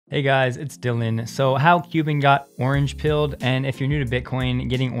Hey guys, it's Dylan. So how Cuban got orange pilled, and if you're new to Bitcoin,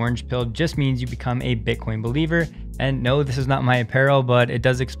 getting orange pilled just means you become a Bitcoin believer. And no, this is not my apparel, but it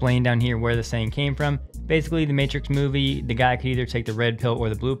does explain down here where the saying came from. Basically, the Matrix movie, the guy could either take the red pill or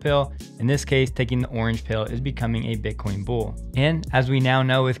the blue pill. In this case, taking the orange pill is becoming a Bitcoin bull. And as we now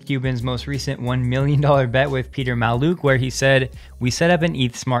know with Cuban's most recent $1 million bet with Peter Mallouk, where he said, "We set up an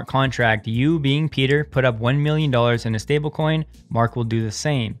ETH smart contract. You, being Peter, put up $1 million in a stablecoin. Mark will do the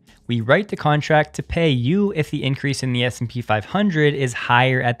same. We write the contract to pay you if the increase in the S&P 500 is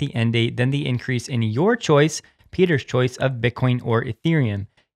higher at the end date than the increase in your choice, Peter's choice of Bitcoin or Ethereum.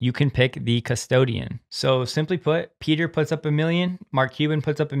 You can pick the custodian." So simply put, Peter puts up $1 million, Mark Cuban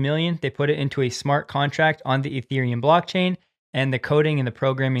puts up $1 million, they put it into a smart contract on the Ethereum blockchain, and the coding and the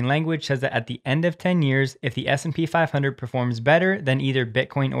programming language says that at the end of 10 years, if the S&P 500 performs better than either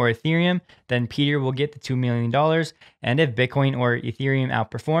Bitcoin or Ethereum, then Peter will get the $2 million. And if Bitcoin or Ethereum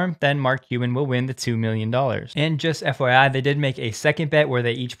outperform, then Mark Cuban will win the $2 million. And just FYI, they did make a second bet where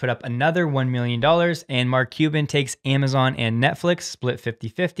they each put up another $1 million, and Mark Cuban takes Amazon and Netflix, split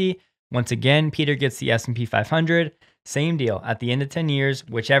 50-50. Once again, Peter gets the S&P 500. Same deal. At the end of 10 years,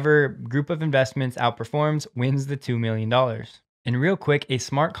 whichever group of investments outperforms wins the $2 million. And real quick, a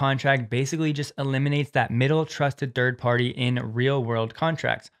smart contract basically just eliminates that middle trusted third party in real world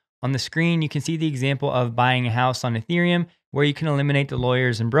contracts. On the screen, you can see the example of buying a house on Ethereum, where you can eliminate the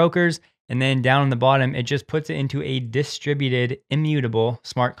lawyers and brokers. And then down on the bottom, it just puts it into a distributed, immutable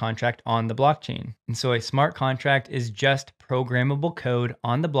smart contract on the blockchain. And so a smart contract is just programmable code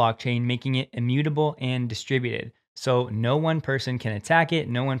on the blockchain, making it immutable and distributed. So no one person can attack it,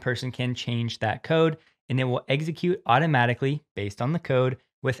 no one person can change that code, and it will execute automatically based on the code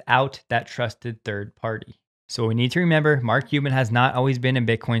without that trusted third party. So we need to remember, Mark Cuban has not always been a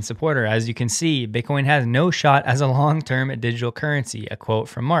Bitcoin supporter. As you can see, Bitcoin has no shot as a long-term digital currency, a quote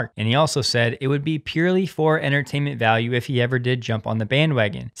from Mark. And he also said it would be purely for entertainment value if he ever did jump on the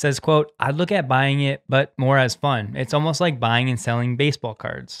bandwagon. Says, quote, "I'd look at buying it, but more as fun. It's almost like buying and selling baseball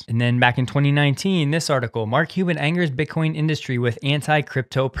cards." And then back in 2019, this article, Mark Cuban angers Bitcoin industry with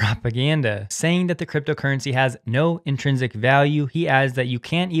anti-crypto propaganda, saying that the cryptocurrency has no intrinsic value. He adds that you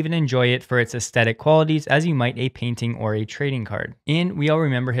can't even enjoy it for its aesthetic qualities as you might a painting or a trading card. And we all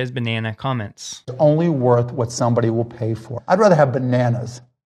remember his banana comments. It's only worth what somebody will pay for. I'd rather have bananas.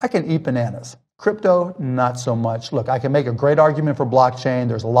 I can eat bananas. Crypto, not so much. Look, I can make a great argument for blockchain.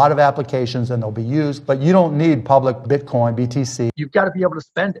 There's a lot of applications and they'll be used, but you don't need public Bitcoin, BTC. You've got to be able to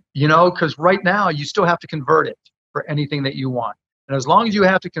spend it, because right now you still have to convert it for anything that you want. And as long as you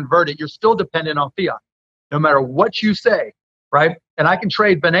have to convert it, you're still dependent on fiat, no matter what you say. Right? And I can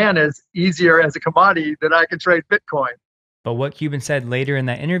trade bananas easier as a commodity than I can trade Bitcoin. But what Cuban said later in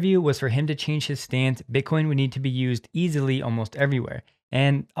that interview was for him to change his stance, Bitcoin would need to be used easily almost everywhere.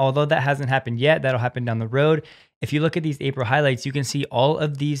 And although that hasn't happened yet, that'll happen down the road. If you look at these April highlights, you can see all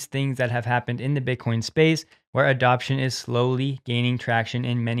of these things that have happened in the Bitcoin space where adoption is slowly gaining traction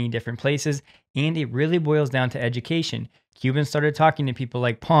in many different places. And it really boils down to education. Cuban started talking to people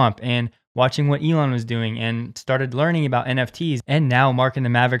like Pomp and watching what Elon was doing and started learning about NFTs. And now Mark and the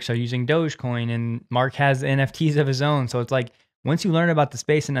Mavericks are using Dogecoin and Mark has NFTs of his own. So it's like, once you learn about the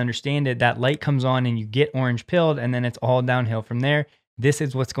space and understand it, that light comes on and you get orange pilled and then it's all downhill from there. This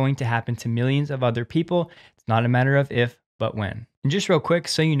is what's going to happen to millions of other people. It's not a matter of if, but when. And just real quick,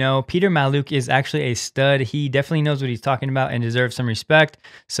 so you know, Peter Mallouk is actually a stud. He definitely knows what he's talking about and deserves some respect.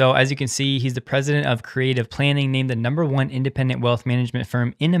 So as you can see, he's the president of creative planning, named the #1 independent wealth management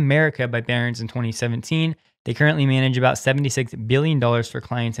firm in America by Barron's in 2017. They currently manage about $76 billion for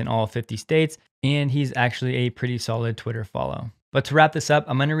clients in all 50 states. And he's actually a pretty solid Twitter follow. But to wrap this up,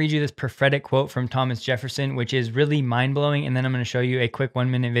 I'm going to read you this prophetic quote from Thomas Jefferson, which is really mind-blowing. And then I'm going to show you a quick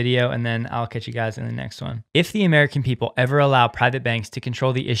 1-minute video, and then I'll catch you guys in the next one. "If the American people ever allow private banks to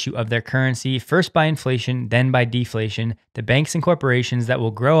control the issue of their currency, first by inflation, then by deflation, the banks and corporations that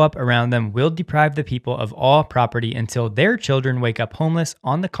will grow up around them will deprive the people of all property until their children wake up homeless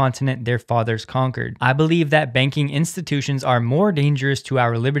on the continent their fathers conquered. I believe that banking institutions are more dangerous to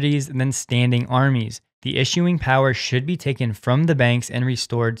our liberties than standing armies. The issuing power should be taken from the banks and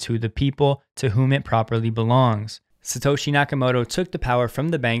restored to the people to whom it properly belongs. Satoshi Nakamoto took the power from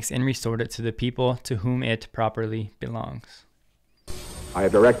the banks and restored it to the people to whom it properly belongs." I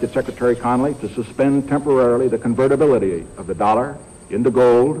have directed Secretary Connally to suspend temporarily the convertibility of the dollar into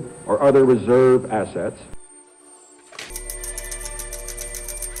gold or other reserve assets.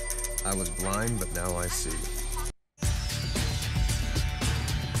 I was blind, but now I see.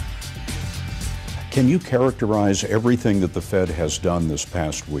 Can you characterize everything that the Fed has done this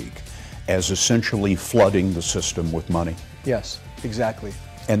past week as essentially flooding the system with money? Yes, exactly.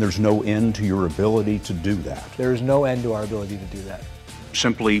 And there's no end to your ability to do that. There is no end to our ability to do that.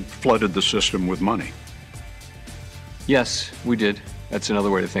 Simply flooded the system with money. Yes, we did. That's another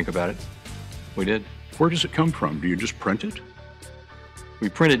way to think about it. We did. Where does it come from? Do you just print it? We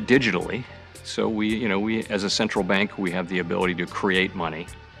print it digitally. So we as a central bank, we have the ability to create money.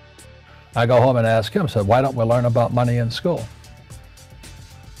 I go home and ask him, said, why don't we learn about money in school?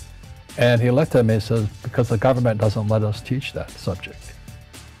 And he looked at me and says, because the government doesn't let us teach that subject.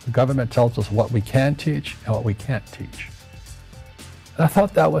 The government tells us what we can teach and what we can't teach. And I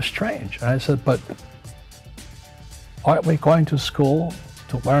thought that was strange. And I said, but aren't we going to school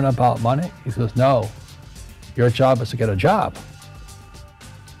to learn about money? He says, no, your job is to get a job.